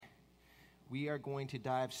We are going to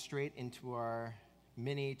dive straight into our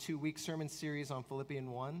mini 2-week sermon series on Philippians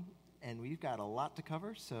 1, and we've got a lot to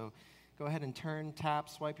cover, so go ahead and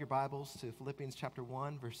swipe your Bibles to Philippians chapter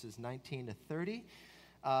 1, verses 19 to 30.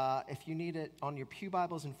 If you need it on your pew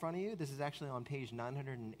Bibles in front of you, this is actually on page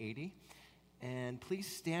 980. And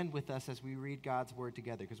please stand with us as we read God's word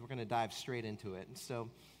together, because we're going to dive straight into it. And so,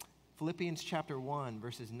 Philippians chapter 1,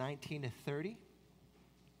 verses 19 to 30.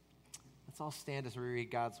 Let's all stand as we read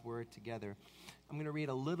God's word together. I'm going to read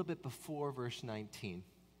a little bit before verse 19.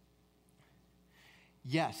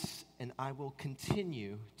 Yes, and I will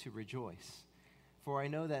continue to rejoice, for I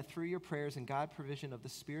know that through your prayers and God's provision of the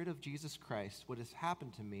Spirit of Jesus Christ, what has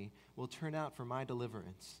happened to me will turn out for my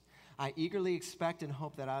deliverance. I eagerly expect and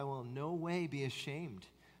hope that I will in no way be ashamed,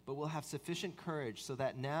 but will have sufficient courage so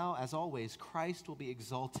that now, as always, Christ will be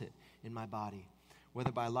exalted in my body,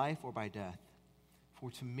 whether by life or by death. For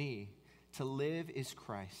to me, to live is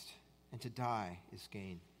Christ, and to die is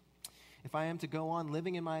gain. If I am to go on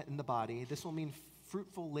living in the body, this will mean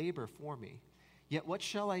fruitful labor for me. Yet what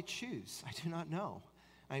shall I choose? I do not know.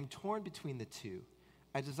 I am torn between the two.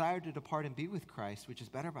 I desire to depart and be with Christ, which is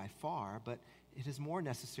better by far, but it is more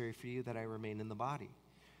necessary for you that I remain in the body.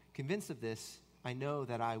 Convinced of this, I know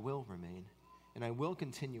that I will remain, and I will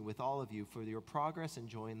continue with all of you for your progress and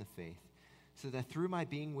joy in the faith, so that through my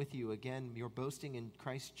being with you again, your boasting in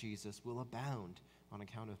Christ Jesus will abound on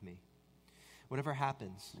account of me. Whatever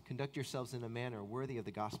happens, conduct yourselves in a manner worthy of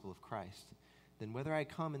the gospel of Christ. Then whether I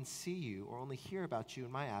come and see you or only hear about you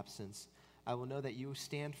in my absence, I will know that you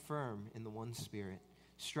stand firm in the one Spirit,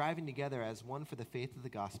 striving together as one for the faith of the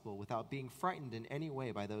gospel, without being frightened in any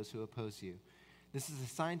way by those who oppose you. This is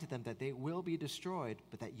a sign to them that they will be destroyed,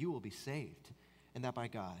 but that you will be saved, and that by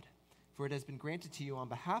God. For it has been granted to you on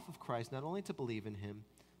behalf of Christ not only to believe in him,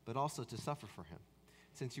 but also to suffer for him,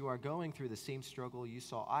 since you are going through the same struggle you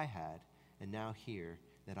saw I had, and now hear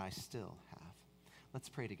that I still have. Let's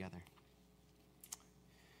pray together.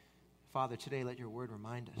 Father, today let your word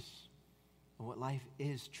remind us of what life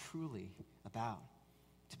is truly about,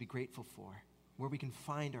 to be grateful for, where we can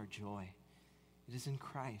find our joy. It is in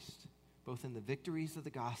Christ, both in the victories of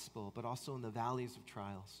the gospel, but also in the valleys of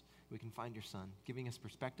trials. We can find your Son, giving us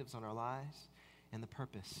perspectives on our lives and the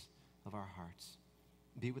purpose of our hearts.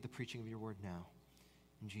 Be with the preaching of your word now.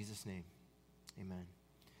 In Jesus' name, amen.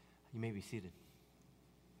 You may be seated.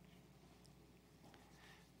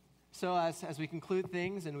 So as we conclude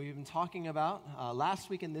things, and we've been talking about, last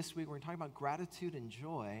week and this week, we're talking about gratitude and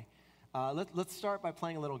joy. Let's start by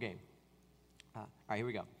playing a little game. All right, here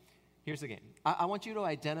we go. Here's the game. I want you to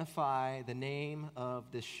identify the name of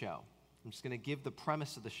this show. I'm just going to give the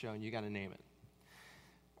premise of the show, and you got to name it.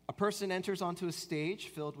 A person enters onto a stage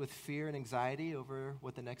filled with fear and anxiety over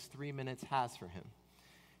what the next 3 minutes has for him.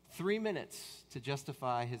 3 minutes to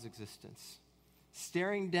justify his existence.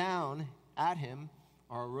 Staring down at him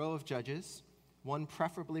are a row of judges, one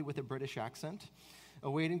preferably with a British accent,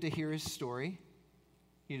 awaiting to hear his story.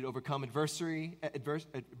 He had overcome adversity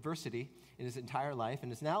in his entire life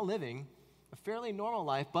and is now living a fairly normal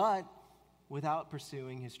life, but without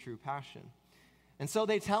pursuing his true passion. And so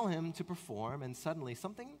they tell him to perform, and suddenly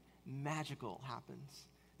something magical happens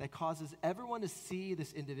that causes everyone to see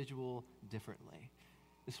this individual differently.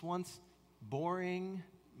 This once boring,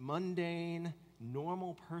 mundane,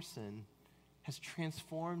 normal person has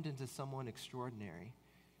transformed into someone extraordinary.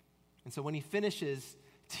 And so when he finishes,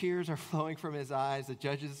 tears are flowing from his eyes, the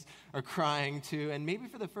judges are crying too, and maybe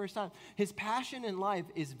for the first time, his passion in life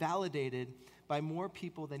is validated by more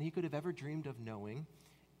people than he could have ever dreamed of knowing,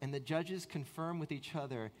 and the judges confirm with each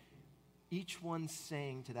other, each one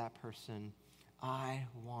saying to that person, I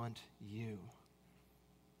want you.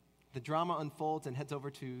 The drama unfolds and heads over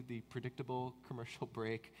to the predictable commercial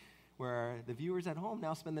break, where the viewers at home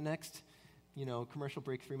now spend the next commercial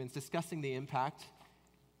break 3 minutes discussing the impact.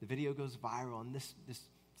 The video goes viral, and this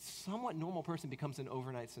somewhat normal person becomes an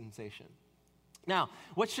overnight sensation. Now,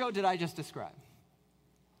 what show did I just describe?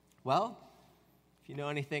 Well, if you know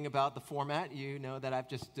anything about the format, you know that I've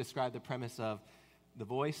just described the premise of The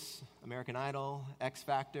Voice, American Idol, X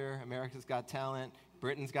Factor, America's Got Talent,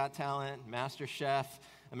 Britain's Got Talent, Master Chef,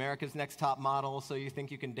 America's Next Top Model, So You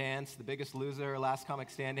Think You Can Dance, The Biggest Loser, Last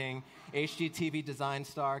Comic Standing, HGTV Design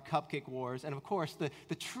Star, Cupcake Wars, and of course,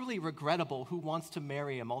 the truly regrettable Who Wants to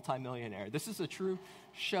Marry a Multimillionaire. This is a true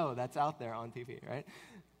show that's out there on TV, right?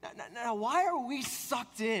 Now, why are we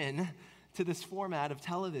sucked in to this format of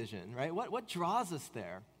television, right? What draws us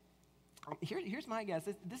there? Here's my guess.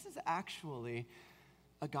 This is actually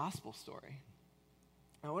a gospel story.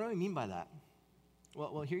 Now, what do I mean by that?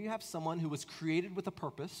 Well, here you have someone who was created with a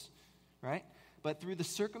purpose, right? but through the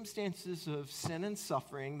circumstances of sin and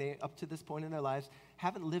suffering, they, up to this point in their lives,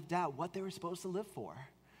 haven't lived out what they were supposed to live for.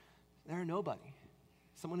 They're nobody.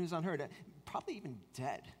 Someone who's unheard, probably even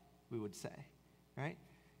dead, we would say, right?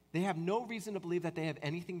 They have no reason to believe that they have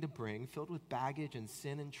anything to bring, filled with baggage and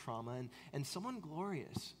sin and trauma, and someone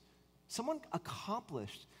glorious, someone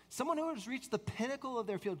accomplished, someone who has reached the pinnacle of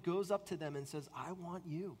their field goes up to them and says, I want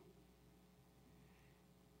you.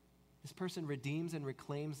 This person redeems and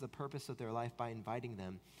reclaims the purpose of their life by inviting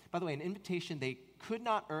them. By the way, an invitation they could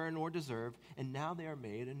not earn or deserve, and now they are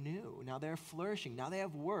made anew. Now they are flourishing. Now they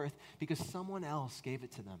have worth because someone else gave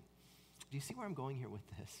it to them. Do you see where I'm going here with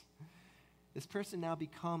this? This person now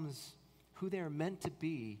becomes who they are meant to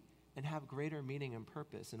be and have greater meaning and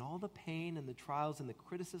purpose. And all the pain and the trials and the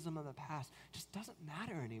criticism of the past just doesn't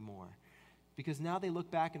matter anymore, because now they look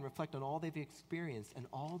back and reflect on all they've experienced, and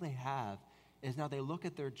all they have is now they look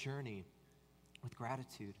at their journey with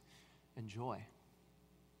gratitude and joy.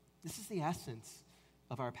 This is the essence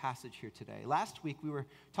of our passage here today. Last week, we were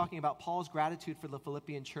talking about Paul's gratitude for the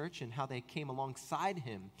Philippian church and how they came alongside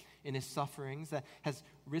him in his sufferings that has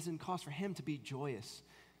risen cause for him to be joyous.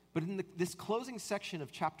 But in this closing section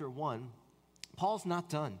of chapter 1, Paul's not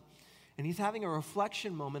done. And he's having a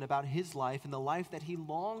reflection moment about his life and the life that he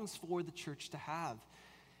longs for the church to have.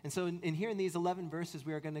 And so in here in these 11 verses,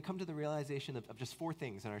 we are going to come to the realization of just 4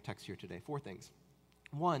 things in our text here today. 4 things.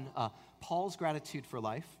 1, Paul's gratitude for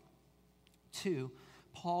life. 2,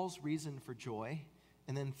 Paul's reason for joy.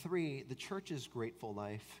 And then 3, the church's grateful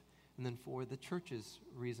life. And then 4, the church's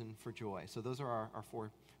reason for joy. So those are our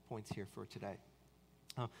 4 points here for today.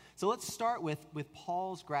 So let's start with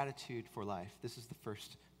Paul's gratitude for life. This is the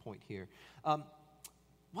first point here.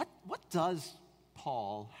 What does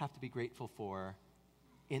Paul have to be grateful for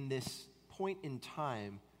in this point in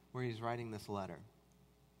time where he's writing this letter?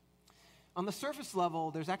 On the surface level,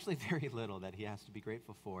 there's actually very little that he has to be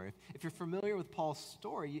grateful for. If you're familiar with Paul's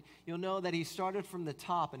story, you'll know that he started from the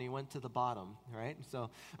top and he went to the bottom, right? So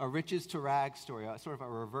a riches to rags story, sort of a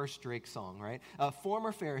reverse Drake song, right? A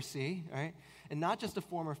former Pharisee, right? And not just a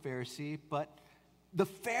former Pharisee, but the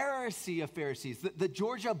Pharisee of Pharisees, the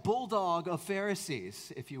Georgia Bulldog of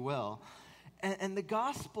Pharisees, if you will. And the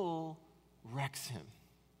gospel wrecks him.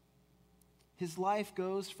 His life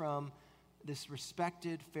goes from this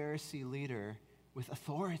respected Pharisee leader with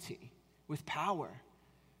authority, with power,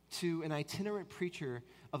 to an itinerant preacher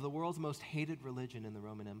of the world's most hated religion in the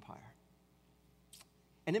Roman Empire.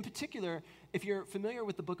 And in particular, if you're familiar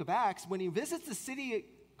with the book of Acts, when he visits the city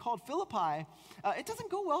called Philippi, it doesn't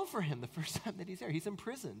go well for him the first time that he's there. He's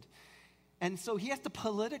imprisoned. And so he has to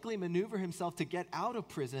politically maneuver himself to get out of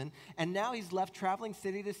prison, and now he's left traveling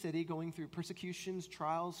city to city, going through persecutions,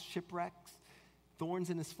 trials, shipwrecks,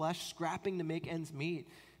 thorns in his flesh, scrapping to make ends meet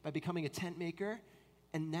by becoming a tent maker.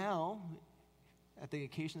 And now, at the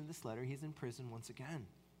occasion of this letter, he's in prison once again.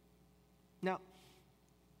 Now,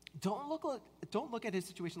 don't look at his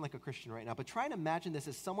situation like a Christian right now, but try and imagine this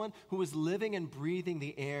as someone who was living and breathing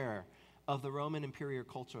the air of the Roman imperial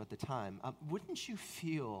culture at the time. Wouldn't you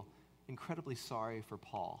feel incredibly sorry for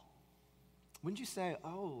Paul? Wouldn't you say,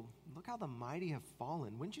 oh, look how the mighty have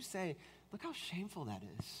fallen? Wouldn't you say, look how shameful that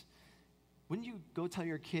is? Wouldn't you go tell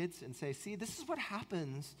your kids and say, see, this is what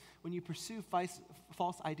happens when you pursue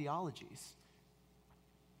false ideologies?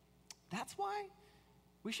 That's why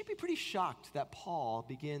we should be pretty shocked that Paul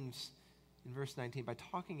begins in verse 19 by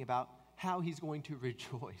talking about how he's going to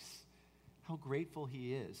rejoice, how grateful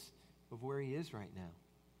he is of where he is right now.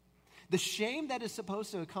 The shame that is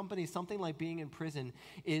supposed to accompany something like being in prison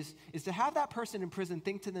is to have that person in prison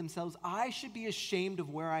think to themselves, I should be ashamed of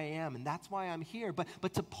where I am, and that's why I'm here.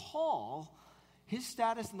 But to Paul, his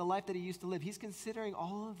status and the life that he used to live, he's considering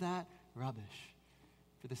all of that rubbish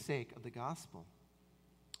for the sake of the gospel.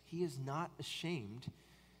 He is not ashamed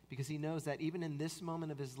because he knows that even in this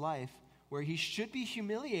moment of his life where he should be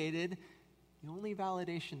humiliated, the only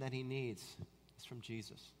validation that he needs is from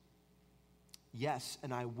Jesus. Yes,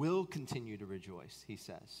 and I will continue to rejoice, he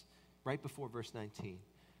says, right before verse 19.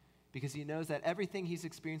 Because he knows that everything he's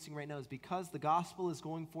experiencing right now is because the gospel is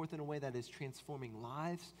going forth in a way that is transforming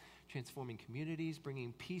lives, transforming communities,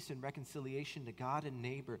 bringing peace and reconciliation to God and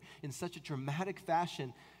neighbor in such a dramatic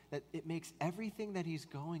fashion that it makes everything that he's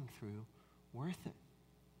going through worth it.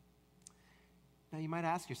 Now you might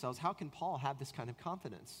ask yourselves, how can Paul have this kind of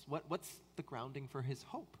confidence? What's the grounding for his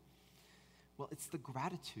hope? Well, it's the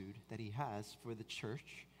gratitude that he has for the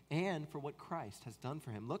church and for what Christ has done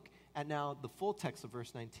for him. Look at now the full text of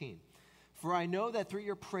verse 19. For I know that through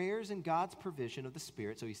your prayers and God's provision of the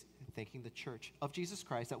Spirit, so he's thanking the church of Jesus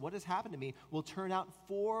Christ, that what has happened to me will turn out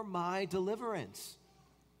for my deliverance.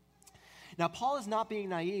 Now, Paul is not being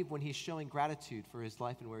naive when he's showing gratitude for his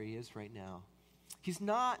life and where he is right now. He's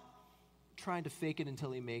not trying to fake it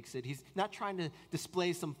until he makes it. He's not trying to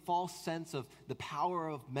display some false sense of the power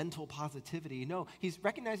of mental positivity. No, he's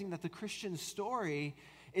recognizing that the Christian story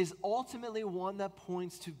is ultimately one that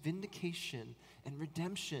points to vindication and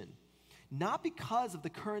redemption. Not because of the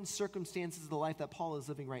current circumstances of the life that Paul is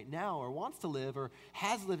living right now or wants to live or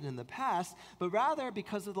has lived in the past, but rather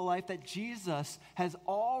because of the life that Jesus has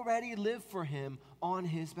already lived for him on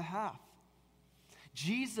his behalf.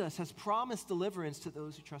 Jesus has promised deliverance to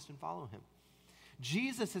those who trust and follow him.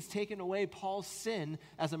 Jesus has taken away Paul's sin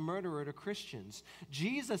as a murderer to Christians.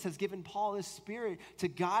 Jesus has given Paul his Spirit to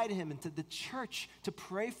guide him and to the church to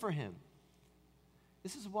pray for him.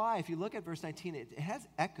 This is why, if you look at verse 19, it has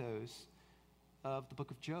echoes of the book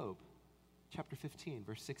of Job, chapter 15,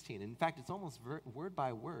 verse 16. In fact, it's almost word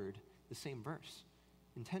by word the same verse,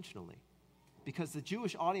 intentionally. Because the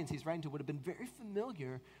Jewish audience he's writing to would have been very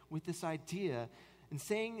familiar with this idea and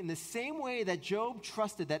saying in the same way that Job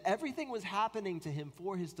trusted that everything was happening to him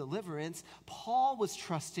for his deliverance, Paul was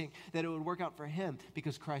trusting that it would work out for him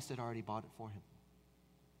because Christ had already bought it for him.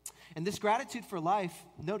 And this gratitude for life,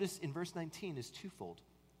 notice in verse 19, is twofold.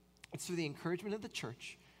 It's through the encouragement of the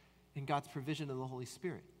church and God's provision of the Holy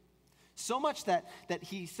Spirit. So much that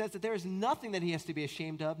he says that there is nothing that he has to be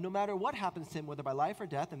ashamed of, no matter what happens to him, whether by life or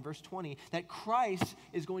death, in verse 20, that Christ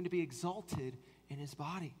is going to be exalted in his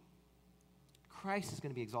body. Christ is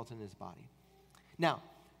going to be exalted in his body. Now,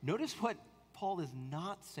 notice what Paul is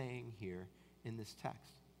not saying here in this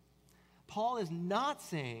text. Paul is not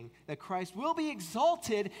saying that Christ will be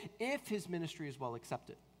exalted if his ministry is well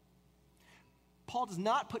accepted. Paul does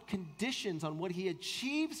not put conditions on what he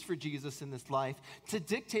achieves for Jesus in this life to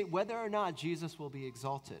dictate whether or not Jesus will be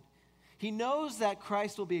exalted. He knows that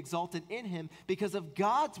Christ will be exalted in him because of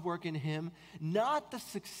God's work in him, not the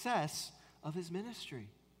success of his ministry.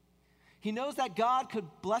 He knows that God could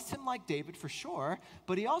bless him like David for sure,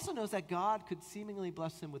 but he also knows that God could seemingly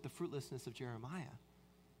bless him with the fruitlessness of Jeremiah.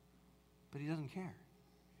 But he doesn't care.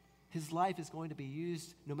 His life is going to be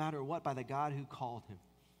used no matter what by the God who called him.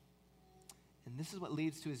 And this is what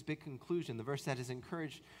leads to his big conclusion, the verse that has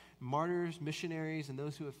encouraged martyrs, missionaries, and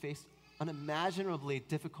those who have faced unimaginably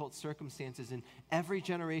difficult circumstances in every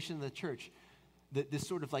generation of the church. This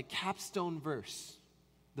sort of like capstone verse,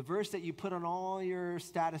 the verse that you put on all your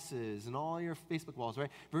statuses and all your Facebook walls,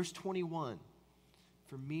 right? Verse 21,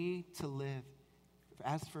 as for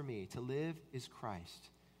me, to live is Christ,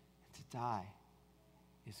 and to die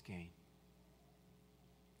is gain.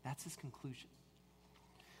 That's his conclusion.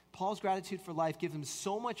 Paul's gratitude for life gives him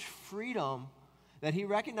so much freedom that he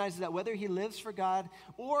recognizes that whether he lives for God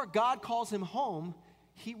or God calls him home,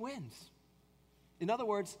 he wins. In other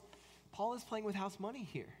words, Paul is playing with house money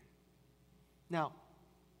here. Now,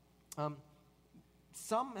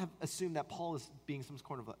 some have assumed that Paul is being some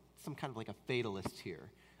kind of like a fatalist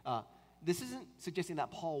here. This isn't suggesting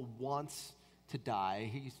that Paul wants to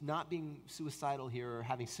die. He's not being suicidal here or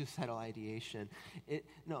having suicidal ideation.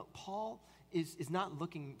 Paul is not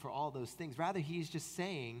looking for all those things. Rather, he's just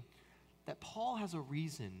saying that Paul has a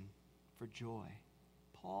reason for joy.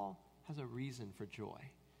 Paul has a reason for joy.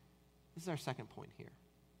 This is our second point here.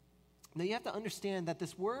 Now, you have to understand that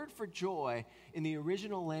this word for joy in the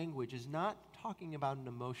original language is not talking about an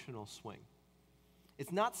emotional swing.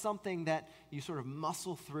 It's not something that you sort of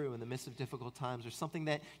muscle through in the midst of difficult times or something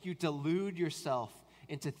that you delude yourself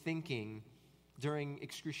into thinking during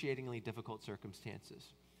excruciatingly difficult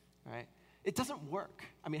circumstances, right? It doesn't work.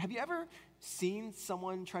 I mean, have you ever seen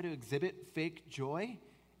someone try to exhibit fake joy?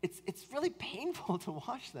 It's really painful to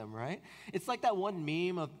watch them, right? It's like that one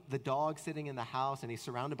meme of the dog sitting in the house and he's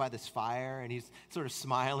surrounded by this fire and he's sort of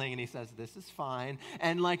smiling and he says, "This is fine."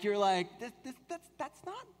 And like you're like, there's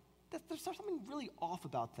something really off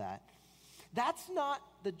about that. That's not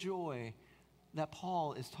the joy that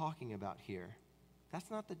Paul is talking about here. That's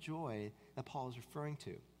not the joy that Paul is referring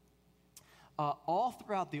to. All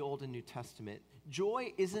throughout the Old and New Testament,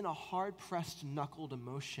 joy isn't a hard-pressed, knuckled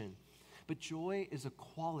emotion, but joy is a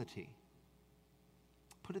quality.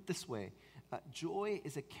 Put it this way, joy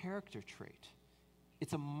is a character trait.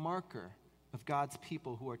 It's a marker of God's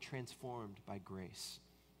people who are transformed by grace.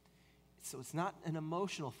 So it's not an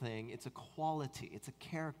emotional thing, it's a quality, it's a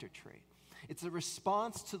character trait. It's a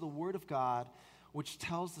response to the Word of God, which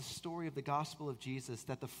tells the story of the gospel of Jesus,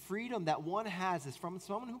 that the freedom that one has is from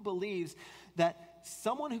someone who believes that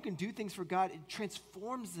someone who can do things for God, it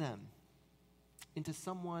transforms them into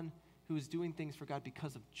someone who is doing things for God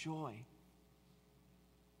because of joy,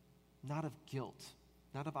 not of guilt,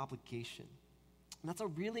 not of obligation. And that's a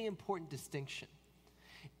really important distinction.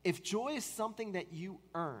 If joy is something that you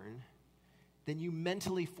earn, then you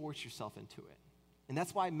mentally force yourself into it. And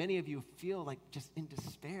that's why many of you feel like just in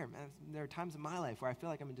despair. Man, there are times in my life where I feel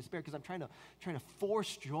like I'm in despair because I'm trying to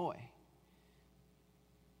force joy.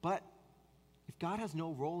 But if God has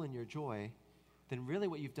no role in your joy, then really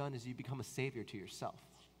what you've done is you become a savior to yourself.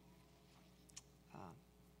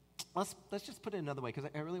 Let's just put it another way, because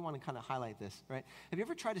I really want to kind of highlight this, right? Have you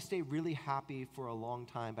ever tried to stay really happy for a long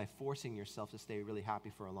time by forcing yourself to stay really happy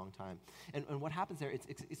for a long time? And what happens there,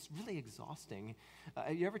 it's really exhausting.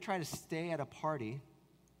 Have you ever tried to stay at a party,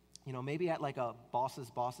 maybe at like a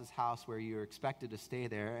boss's house where you're expected to stay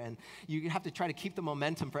there, and you have to try to keep the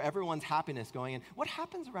momentum for everyone's happiness going. And what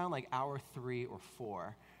happens around like hour 3 or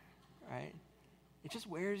 4, right? It just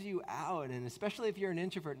wears you out, and especially if you're an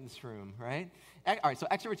introvert in this room, right? All right, so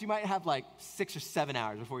extroverts, you might have like 6 or 7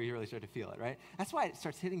 hours before you really start to feel it, right? That's why it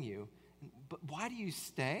starts hitting you. But why do you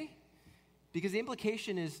stay? Because the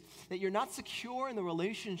implication is that you're not secure in the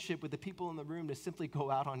relationship with the people in the room to simply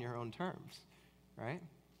go out on your own terms, right?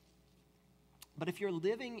 But if you're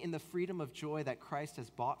living in the freedom of joy that Christ has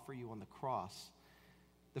bought for you on the cross,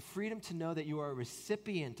 the freedom to know that you are a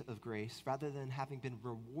recipient of grace rather than having been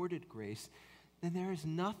rewarded grace, then there is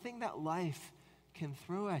nothing that life can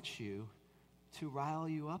throw at you to rile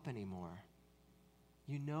you up anymore.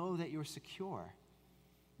 You know that you're secure,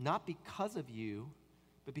 not because of you,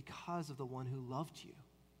 but because of the one who loved you.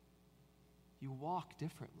 You walk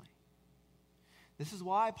differently. This is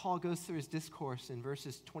why Paul goes through his discourse in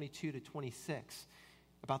verses 22 to 26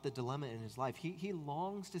 about the dilemma in his life. He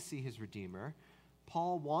longs to see his Redeemer.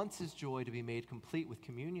 Paul wants his joy to be made complete with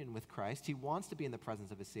communion with Christ. He wants to be in the presence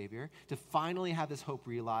of his Savior, to finally have his hope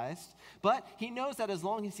realized. But he knows that as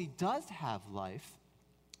long as he does have life,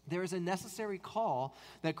 there is a necessary call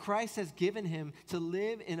that Christ has given him to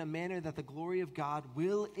live in a manner that the glory of God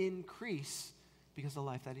will increase because of the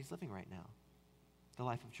life that he's living right now, the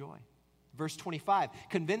life of joy. Verse 25,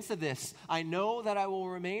 convinced of this, I know that I will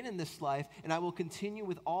remain in this life, and I will continue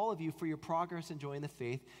with all of you for your progress and joy in the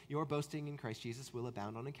faith. Your boasting in Christ Jesus will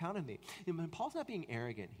abound on account of me. And Paul's not being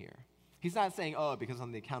arrogant here. He's not saying, because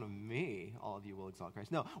on the account of me, all of you will exalt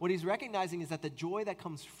Christ. No, what he's recognizing is that the joy that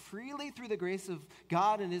comes freely through the grace of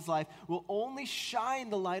God in his life will only shine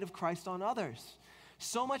the light of Christ on others.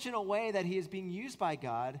 So much in a way that he is being used by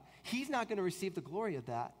God, he's not going to receive the glory of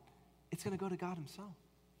that. It's going to go to God himself.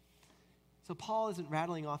 So Paul isn't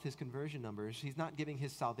rattling off his conversion numbers. He's not giving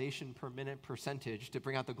his salvation per minute percentage to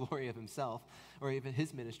bring out the glory of himself or even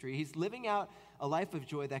his ministry. He's living out a life of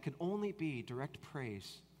joy that can only be direct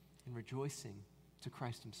praise and rejoicing to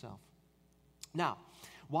Christ himself. Now,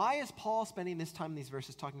 why is Paul spending this time in these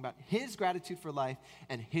verses talking about his gratitude for life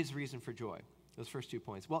and his reason for joy? Those first 2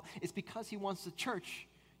 points. Well, it's because he wants the church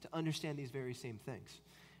to understand these very same things.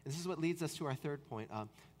 And this is what leads us to our third point,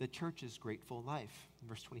 the church's grateful life.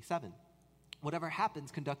 Verse 27. Whatever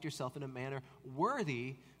happens, conduct yourself in a manner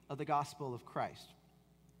worthy of the gospel of Christ.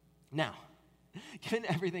 Now, given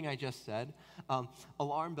everything I just said,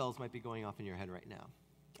 alarm bells might be going off in your head right now.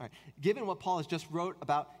 All right. Given what Paul has just wrote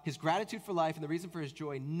about his gratitude for life and the reason for his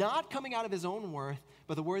joy not coming out of his own worth,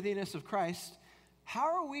 but the worthiness of Christ,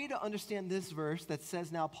 how are we to understand this verse that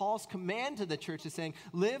says now Paul's command to the church is saying,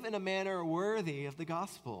 live in a manner worthy of the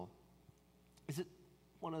gospel? Is it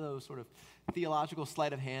one of those sort of theological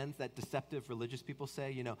sleight of hands that deceptive religious people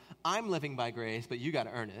say, I'm living by grace, but you got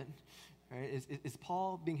to earn it? Right? Is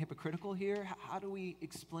Paul being hypocritical here? How do we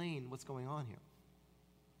explain what's going on here?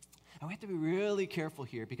 And we have to be really careful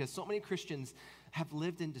here because so many Christians have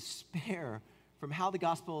lived in despair from how the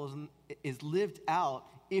gospel is lived out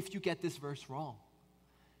if you get this verse wrong.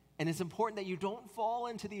 And it's important that you don't fall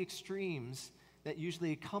into the extremes that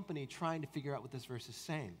usually accompany trying to figure out what this verse is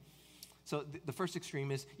saying. So the first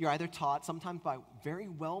extreme is you're either taught, sometimes by very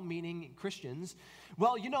well-meaning Christians,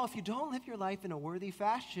 if you don't live your life in a worthy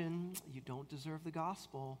fashion, you don't deserve the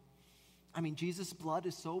gospel. I mean, Jesus' blood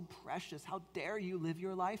is so precious. How dare you live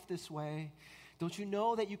your life this way? Don't you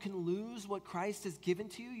know that you can lose what Christ has given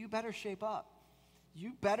to you? You better shape up.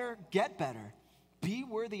 You better get better. Be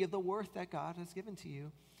worthy of the worth that God has given to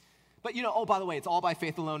you. But by the way, it's all by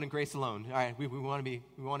faith alone and grace alone. All right, we want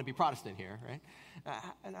to be Protestant here, right?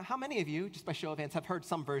 And how many of you, just by show of hands, have heard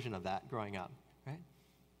some version of that growing up, right?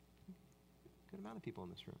 Good amount of people in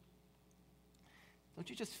this room. Don't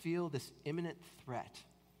you just feel this imminent threat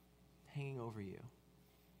hanging over you?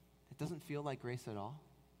 It doesn't feel like grace at all.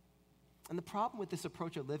 And the problem with this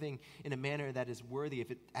approach of living in a manner that is worthy,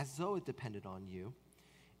 as though it depended on you,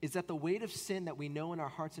 is that the weight of sin that we know in our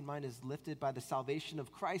hearts and mind is lifted by the salvation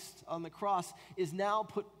of Christ on the cross is now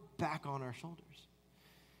put back on our shoulders.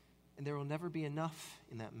 And there will never be enough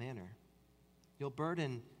in that manner. You'll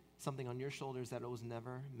burden something on your shoulders that it was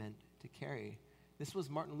never meant to carry. This was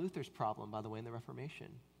Martin Luther's problem, by the way, in the Reformation.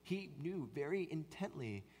 He knew very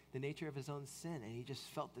intently the nature of his own sin, and he just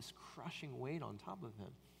felt this crushing weight on top of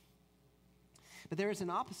him. But there is an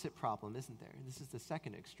opposite problem, isn't there? This is the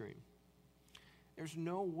second extreme. There's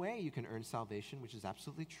no way you can earn salvation, which is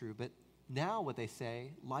absolutely true, but now what they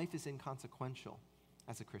say, life is inconsequential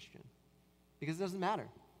as a Christian. Because it doesn't matter.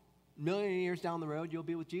 A million years down the road, you'll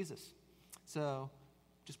be with Jesus. So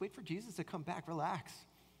just wait for Jesus to come back. Relax.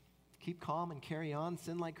 Keep calm and carry on.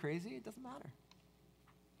 Sin like crazy. It doesn't matter.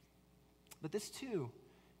 But this, too,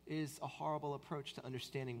 is a horrible approach to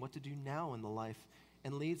understanding what to do now in the life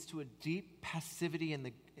and leads to a deep passivity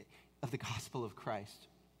of the gospel of Christ.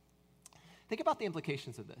 Think about the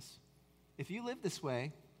implications of this. If you live this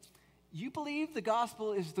way, you believe the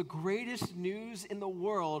gospel is the greatest news in the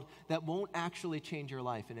world that won't actually change your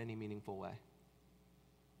life in any meaningful way.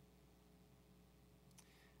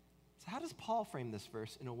 So how does Paul frame this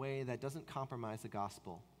verse in a way that doesn't compromise the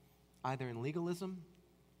gospel, either in legalism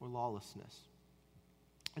or lawlessness?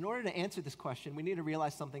 In order to answer this question, we need to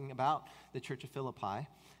realize something about the church of Philippi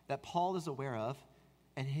that Paul is aware of,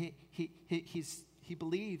 and he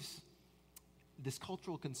believes this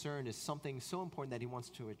cultural concern is something so important that he wants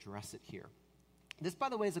to address it here. This, by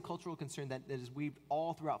the way, is a cultural concern that is weaved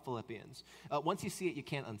all throughout Philippians. Once you see it, you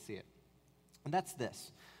can't unsee it. And that's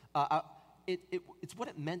this. It's what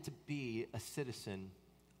it meant to be a citizen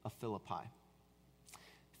of Philippi.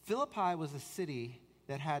 Philippi was a city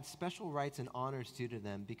that had special rights and honors due to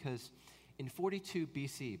them because in 42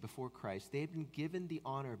 BC, before Christ, they had been given the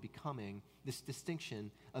honor of becoming this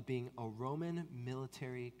distinction of being a Roman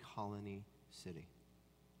military colony city.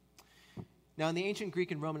 Now, in the ancient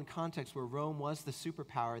Greek and Roman context where Rome was the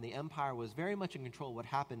superpower and the empire was very much in control of what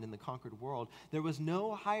happened in the conquered world, there was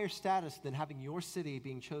no higher status than having your city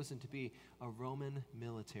being chosen to be a Roman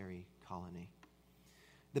military colony.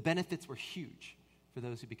 The benefits were huge for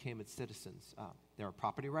those who became its citizens. There were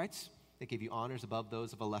property rights that gave you honors above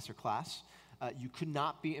those of a lesser class. You could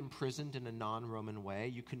not be imprisoned in a non-Roman way.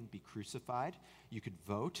 You couldn't be crucified. You could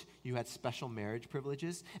vote. You had special marriage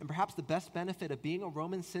privileges. And perhaps the best benefit of being a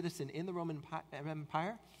Roman citizen in the Roman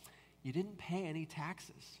Empire, you didn't pay any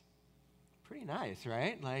taxes. Pretty nice,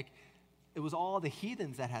 right? Like, it was all the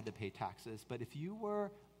heathens that had to pay taxes. But if you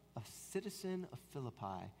were a citizen of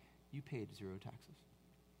Philippi, you paid 0 taxes.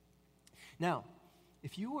 Now,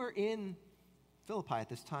 if you were in Philippi at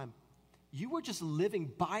this time, you were just living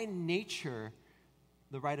by nature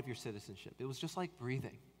the right of your citizenship. It was just like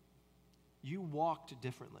breathing. You walked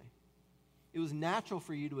differently. It was natural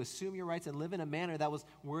for you to assume your rights and live in a manner that was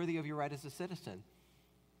worthy of your right as a citizen.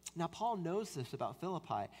 Now, Paul knows this about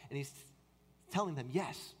Philippi, and he's telling them,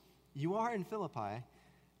 yes, you are in Philippi,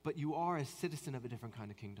 but you are a citizen of a different kind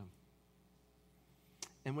of kingdom.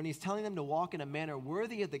 And when he's telling them to walk in a manner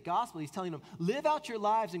worthy of the gospel, he's telling them, live out your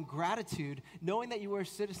lives in gratitude, knowing that you are a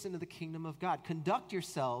citizen of the kingdom of God. Conduct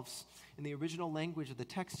yourselves, in the original language of the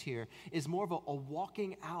text here, is more of a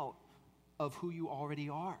walking out of who you already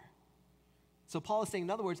are. So Paul is saying,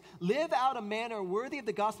 in other words, live out a manner worthy of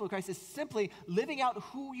the gospel of Christ is simply living out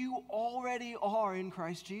who you already are in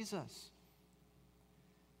Christ Jesus.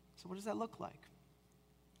 So what does that look like?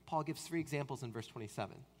 Paul gives 3 examples in verse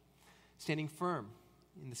 27. Standing firm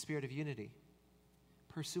in the spirit of unity,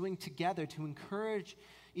 pursuing together to encourage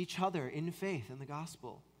each other in faith in the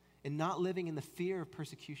gospel, and not living in the fear of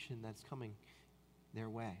persecution that's coming their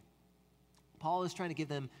way. Paul is trying to give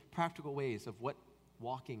them practical ways of what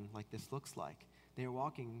walking like this looks like. They are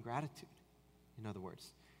walking in gratitude, in other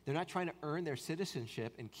words. They're not trying to earn their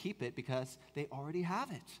citizenship and keep it because they already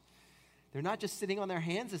have it. They're not just sitting on their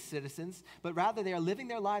hands as citizens, but rather they are living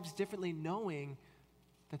their lives differently, knowing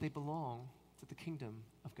that they belong to the kingdom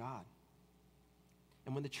of God.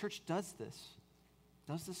 And when the church does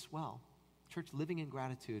this well, church living in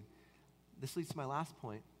gratitude, this leads to my last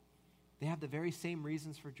point. They have the very same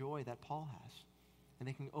reasons for joy that Paul has, and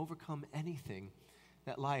they can overcome anything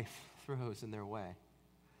that life throws in their way.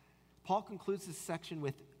 Paul concludes this section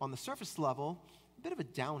with, on the surface level, a bit of a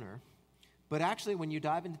downer, but actually when you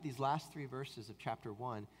dive into these last 3 verses of chapter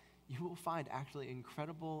 1, you will find actually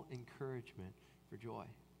incredible encouragement for joy.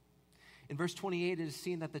 In verse 28, it is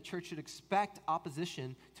seen that the church should expect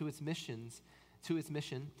opposition to its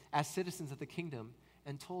mission as citizens of the kingdom,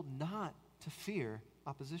 and told not to fear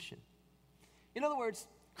opposition. In other words,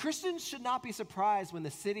 Christians should not be surprised when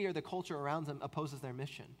the city or the culture around them opposes their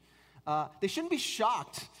mission. They shouldn't be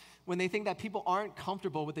shocked when they think that people aren't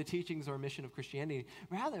comfortable with the teachings or mission of Christianity.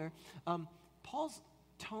 Rather, Paul's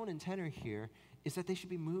tone and tenor here is that they should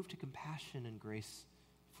be moved to compassion and grace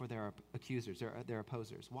for their accusers, their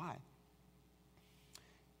opposers. Why?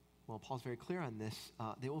 well, Paul's very clear on this,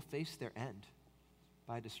 they will face their end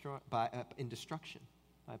in destruction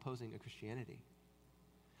by opposing a Christianity.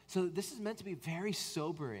 So this is meant to be very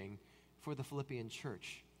sobering for the Philippian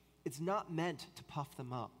church. It's not meant to puff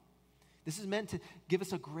them up. This is meant to give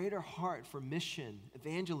us a greater heart for mission,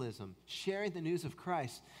 evangelism, sharing the news of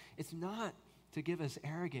Christ. It's not to give us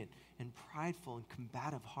arrogant and prideful and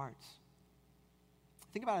combative hearts.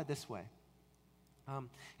 Think about it this way. Have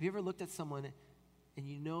you ever looked at someone and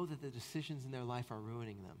you know that the decisions in their life are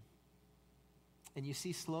ruining them? And you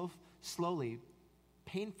see slowly,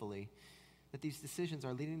 painfully, that these decisions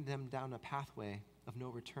are leading them down a pathway of no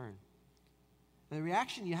return. And the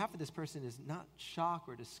reaction you have for this person is not shock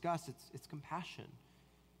or disgust. It's compassion.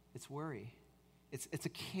 It's worry. It's a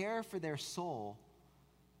care for their soul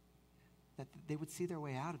that they would see their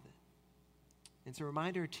way out of it. It's a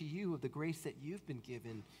reminder to you of the grace that you've been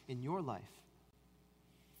given in your life.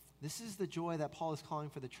 This is the joy that Paul is calling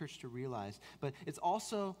for the church to realize. But it's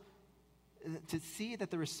also to see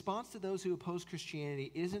that the response to those who oppose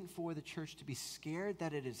Christianity isn't for the church to be scared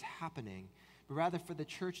that it is happening, but rather for the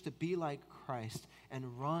church to be like Christ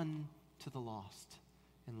and run to the lost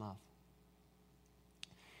in love.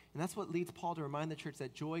 And that's what leads Paul to remind the church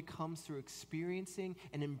that joy comes through experiencing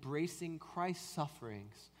and embracing Christ's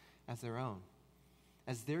sufferings as their own.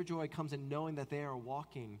 As their joy comes in knowing that they are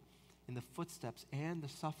walking in the footsteps and the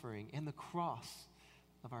suffering and the cross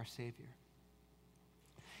of our Savior.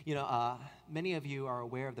 You know, many of you are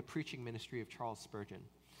aware of the preaching ministry of Charles Spurgeon,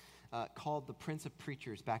 called the Prince of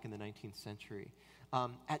Preachers back in the 19th century.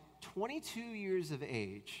 At 22 years of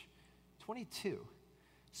age, 22,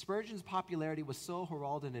 Spurgeon's popularity was so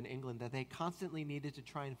heralded in England that they constantly needed to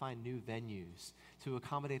try and find new venues to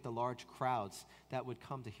accommodate the large crowds that would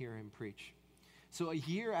come to hear him preach. So a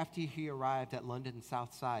year after he arrived at London's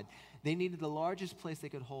South Side, they needed the largest place they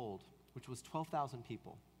could hold, which was 12,000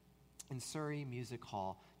 people, in Surrey Music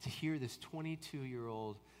Hall, to hear this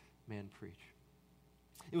 22-year-old man preach.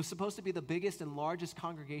 It was supposed to be the biggest and largest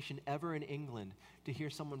congregation ever in England to hear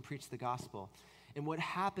someone preach the gospel. And what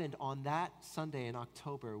happened on that Sunday in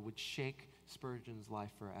October would shake Spurgeon's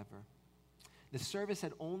life forever. The service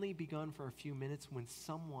had only begun for a few minutes when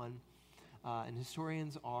someone, and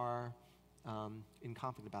historians are in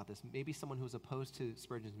conflict about this, maybe someone who was opposed to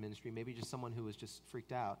Spurgeon's ministry, maybe just someone who was just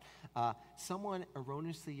freaked out, someone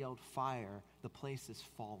erroneously yelled, "Fire, the place is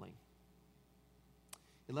falling."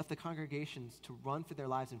 It left the congregations to run for their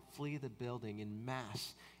lives and flee the building in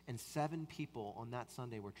mass, and 7 people on that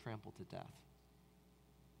Sunday were trampled to death.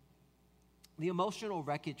 The emotional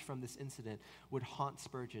wreckage from this incident would haunt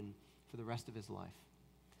Spurgeon for the rest of his life.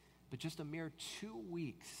 But just a mere 2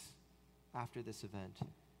 weeks after this event,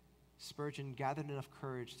 Spurgeon gathered enough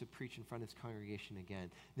courage to preach in front of his congregation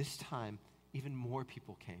again. This time, even more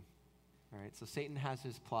people came. All right, so Satan has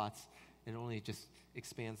his plots and only just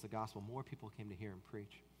expands the gospel. More people came to hear him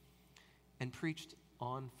preach. And preached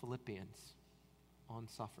on Philippians, on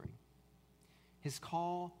suffering. His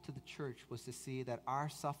call to the church was to see that our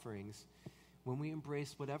sufferings, when we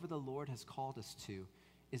embrace whatever the Lord has called us to,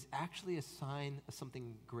 is actually a sign of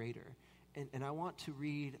something greater. And I want to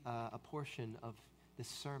read a portion of this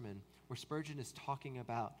sermon where Spurgeon is talking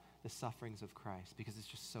about the sufferings of Christ, because it's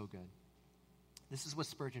just so good. This is what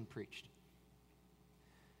Spurgeon preached.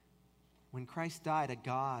 When Christ died, a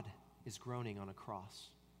God is groaning on a cross.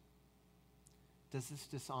 Does this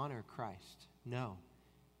dishonor Christ? No,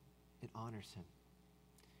 it honors him.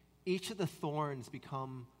 Each of the thorns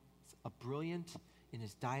becomes a brilliant in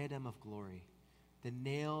his diadem of glory. The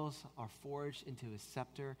nails are forged into his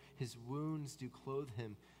scepter. His wounds do clothe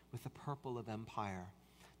him with the purple of empire.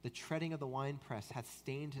 The treading of the winepress hath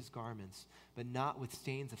stained his garments, but not with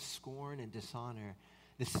stains of scorn and dishonor.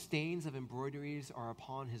 The stains of embroideries are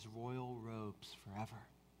upon his royal robes forever.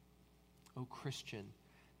 O Christian,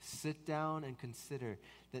 sit down and consider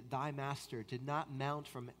that thy master did not mount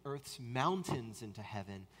from earth's mountains into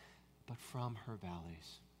heaven, but from her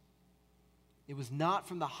valleys. It was not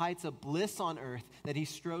from the heights of bliss on earth that he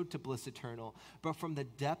strode to bliss eternal, but from the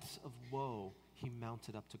depths of woe he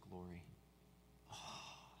mounted up to glory.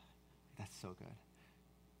 Oh, that's so good.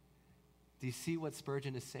 Do you see what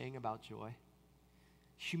Spurgeon is saying about joy?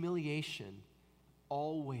 Humiliation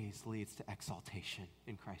always leads to exaltation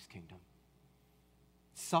in Christ's kingdom.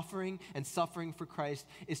 Suffering and suffering for Christ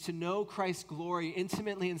is to know Christ's glory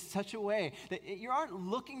intimately in such a way that you aren't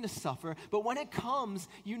looking to suffer, but when it comes,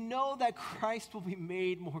 you know that Christ will be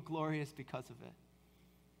made more glorious because of it.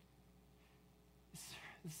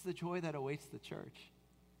 This is the joy that awaits the church.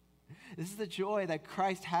 This is the joy that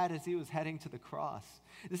Christ had as he was heading to the cross.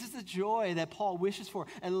 This is the joy that Paul wishes for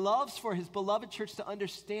and loves for his beloved church to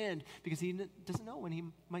understand because he doesn't know when he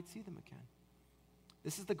might see them again.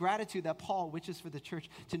 This is the gratitude that Paul wishes for the church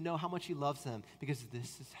to know how much he loves them because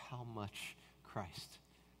this is how much Christ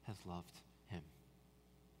has loved him.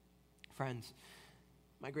 Friends,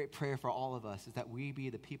 my great prayer for all of us is that we be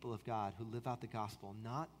the people of God who live out the gospel,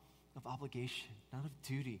 not of obligation, not of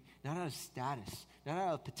duty, not out of status, not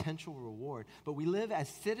out of potential reward, but we live as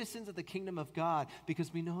citizens of the kingdom of God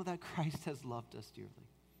because we know that Christ has loved us dearly.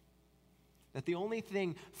 That the only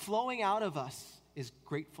thing flowing out of us is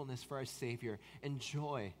gratefulness for our Savior and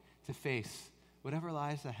joy to face whatever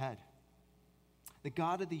lies ahead. The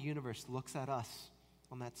God of the universe looks at us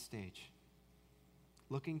on that stage,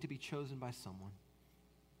 looking to be chosen by someone.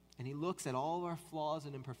 And he looks at all of our flaws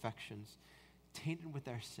and imperfections, tainted with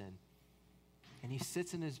our sin. And he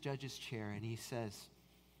sits in his judge's chair and he says,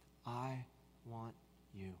 I want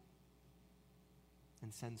you.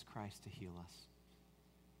 And sends Christ to heal us.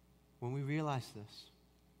 When we realize this,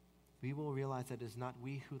 we will realize that it is not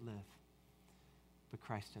we who live, but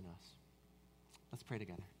Christ in us. Let's pray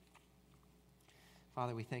together.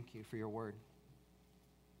 Father, we thank you for your word.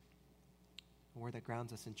 A word that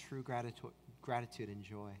grounds us in true gratitude and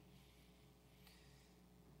joy.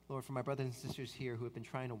 Lord, for my brothers and sisters here who have been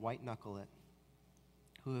trying to white knuckle it,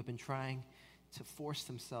 who have been trying to force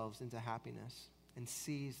themselves into happiness and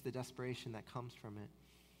seize the desperation that comes from it,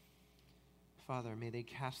 Father, may they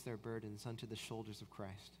cast their burdens unto the shoulders of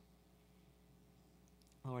Christ.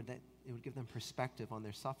 Lord, that it would give them perspective on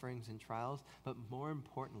their sufferings and trials, but more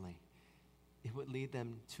importantly, it would lead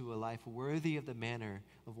them to a life worthy of the manner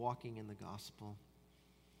of walking in the gospel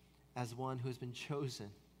as one who has been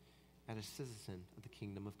chosen as a citizen of the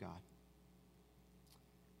kingdom of God.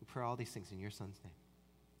 We pray all these things in your Son's name.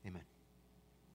 Amen.